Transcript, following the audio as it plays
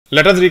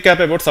Let us recap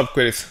about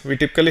subqueries. We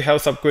typically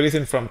have subqueries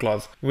in from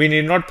clause. We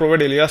need not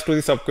provide alias to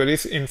the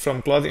subqueries in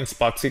from clause in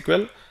Spark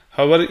SQL.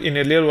 However, in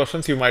earlier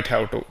versions you might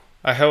have to.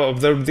 I have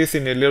observed this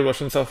in earlier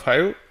versions of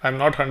Hive. I am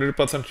not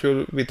 100%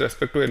 sure with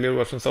respect to earlier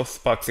versions of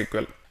Spark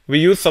SQL. We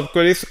use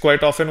subqueries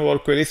quite often over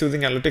queries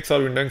using analytics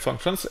or windowing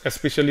functions,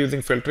 especially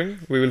using filtering.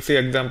 We will see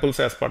examples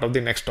as part of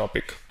the next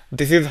topic.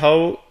 This is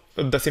how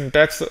the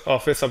syntax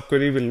of a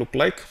subquery will look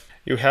like.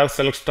 You have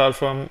select star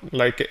from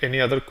like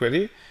any other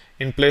query.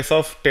 In place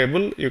of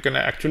table, you can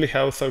actually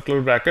have circular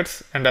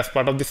brackets, and as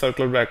part of the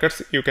circular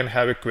brackets, you can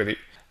have a query.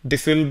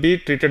 This will be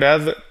treated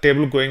as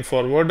table going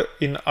forward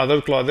in other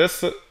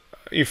clauses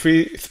if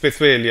we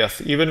specify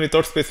alias. Even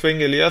without specifying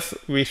alias,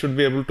 we should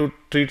be able to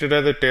treat it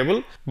as a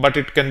table, but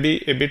it can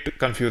be a bit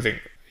confusing.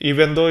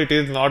 Even though it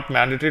is not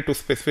mandatory to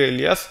specify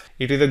alias,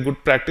 it is a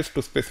good practice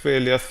to specify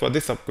alias for the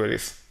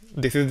subqueries.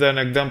 This is an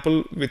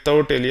example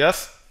without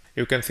alias.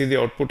 You can see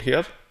the output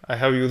here. I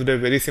have used a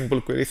very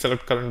simple query,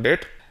 select current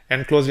date,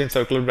 enclosed in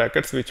circular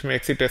brackets, which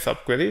makes it a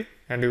subquery,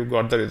 and you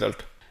got the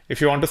result. If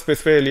you want to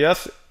specify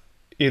alias,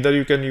 either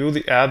you can use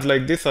as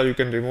like this or you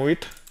can remove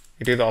it.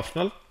 It is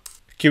optional.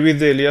 Q is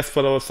the alias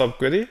for our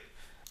subquery.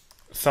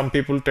 Some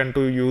people tend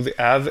to use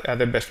as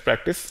a best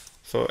practice.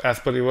 So as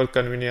per your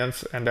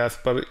convenience and as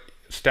per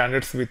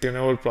standards within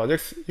our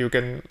projects, you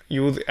can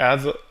use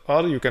as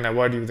or you can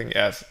avoid using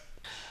as.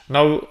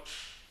 Now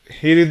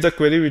here is the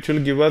query which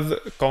will give us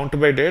count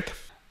by date.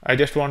 I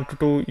just wanted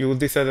to use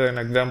this as an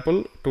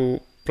example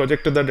to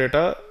project the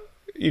data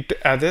it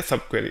as a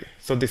subquery.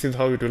 So this is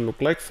how it will look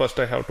like. First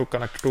I have to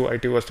connect to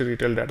itversity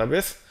retail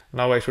database.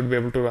 Now I should be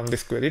able to run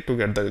this query to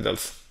get the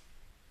results.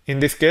 In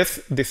this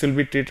case, this will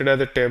be treated as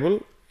a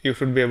table. You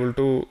should be able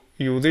to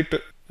use it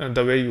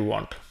the way you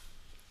want.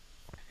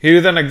 Here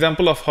is an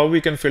example of how we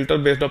can filter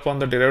based upon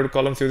the derived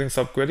columns using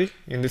subquery.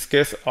 In this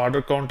case,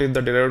 order count is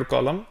the derived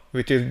column,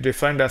 which is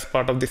defined as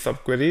part of the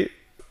subquery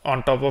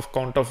on top of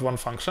count of one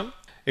function.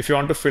 If you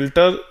want to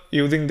filter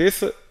using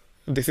this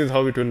is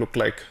how it will look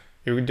like.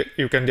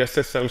 You can just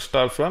say select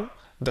star from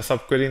the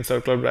subquery in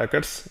circular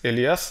brackets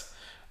alias,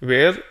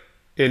 where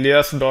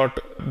alias dot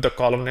the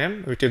column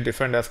name, which is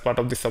defined as part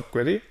of the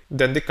subquery,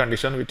 then the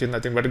condition, which is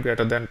nothing but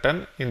greater than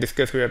 10. In this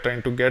case, we are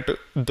trying to get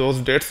those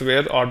dates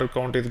where order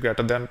count is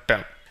greater than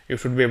 10. You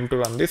should be able to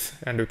run this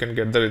and you can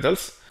get the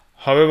results.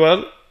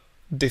 However,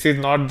 this is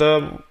not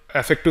the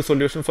effective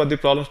solution for the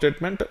problem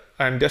statement.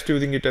 I am just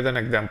using it as an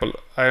example.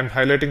 I am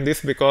highlighting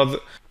this because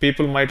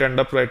people might end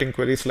up writing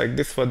queries like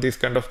this for these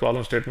kind of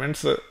problem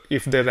statements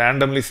if they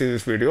randomly see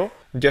this video.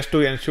 Just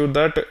to ensure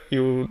that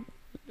you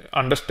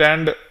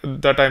understand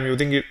that I am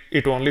using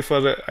it only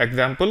for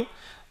example,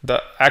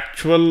 the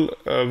actual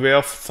way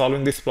of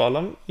solving this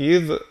problem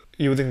is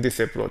using this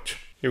approach.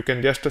 You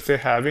can just say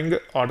having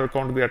order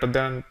count greater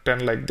than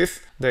 10 like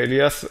this. The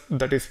alias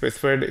that is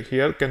specified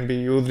here can be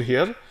used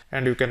here,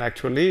 and you can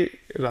actually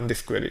run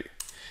this query.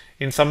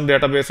 In some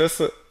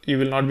databases, you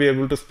will not be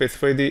able to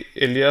specify the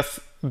alias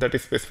that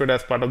is specified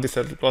as part of the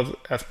set clause,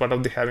 as part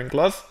of the having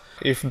clause.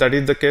 If that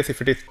is the case,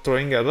 if it is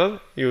throwing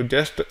error, you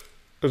just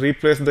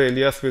replace the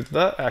alias with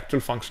the actual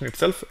function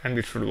itself and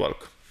it should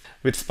work.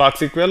 With Spark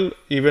SQL,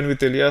 even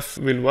with alias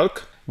will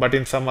work, but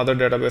in some other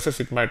databases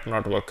it might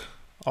not work.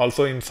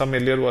 Also in some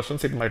earlier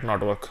versions it might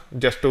not work.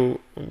 Just to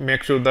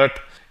make sure that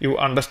you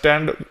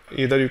understand,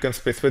 either you can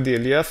specify the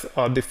alias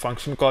or the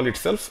function call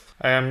itself.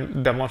 I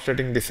am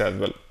demonstrating this as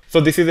well.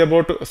 So this is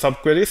about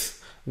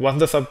subqueries. Once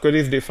the subquery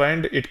is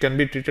defined, it can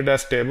be treated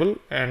as table,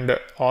 and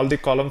all the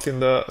columns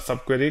in the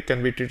subquery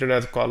can be treated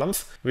as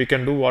columns. We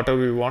can do whatever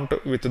we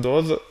want with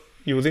those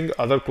using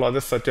other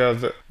clauses such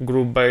as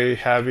group by,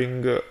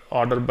 having,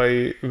 order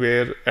by,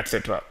 where,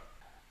 etc.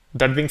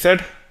 That being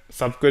said,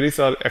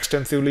 subqueries are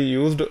extensively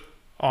used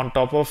on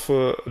top of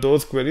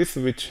those queries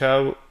which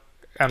have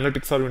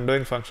analytics or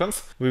windowing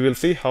functions. We will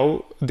see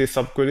how these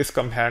subqueries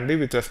come handy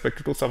with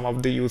respect to some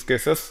of the use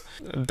cases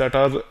that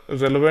are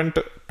relevant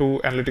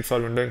to analytics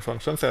or windowing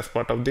functions as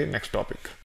part of the next topic.